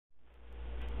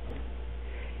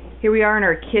Here we are in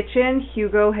our kitchen.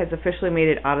 Hugo has officially made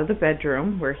it out of the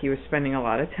bedroom where he was spending a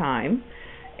lot of time,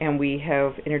 and we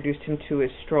have introduced him to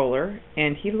his stroller,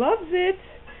 and he loves it.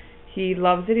 He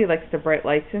loves it. He likes the bright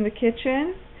lights in the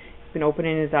kitchen. He's been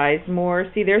opening his eyes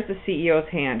more. See, there's the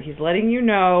CEO's hand. He's letting you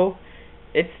know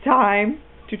it's time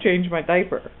to change my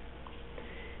diaper.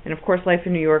 And of course, life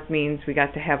in New York means we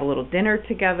got to have a little dinner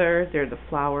together. There are the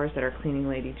flowers that our cleaning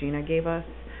lady Gina gave us.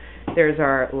 There's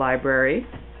our library.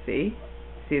 See,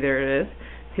 there it is.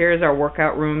 Here's our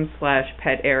workout room /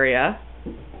 pet area.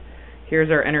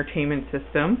 Here's our entertainment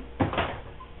system.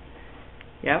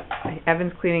 Yep.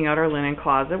 Evan's cleaning out our linen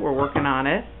closet. We're working on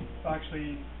it.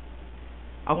 Actually,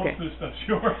 okay. Most of the stuff's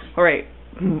yours. All right.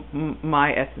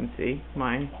 My S&C,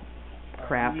 my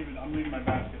crap. I'm leaving my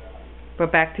basket out.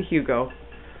 But back to Hugo,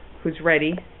 who's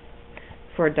ready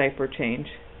for a diaper change.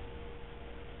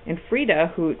 And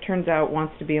Frida, who it turns out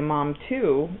wants to be a mom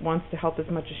too, wants to help as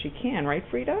much as she can, right,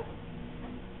 Frida?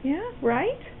 Yeah,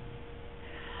 right?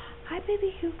 Hi,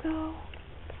 baby Hugo.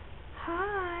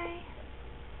 Hi.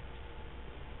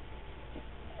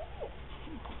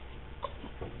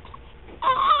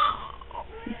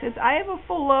 He says, I have a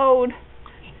full load.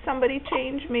 Somebody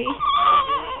change me.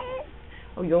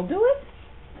 Oh, you'll do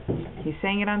it? He's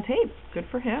saying it on tape. Good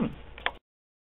for him.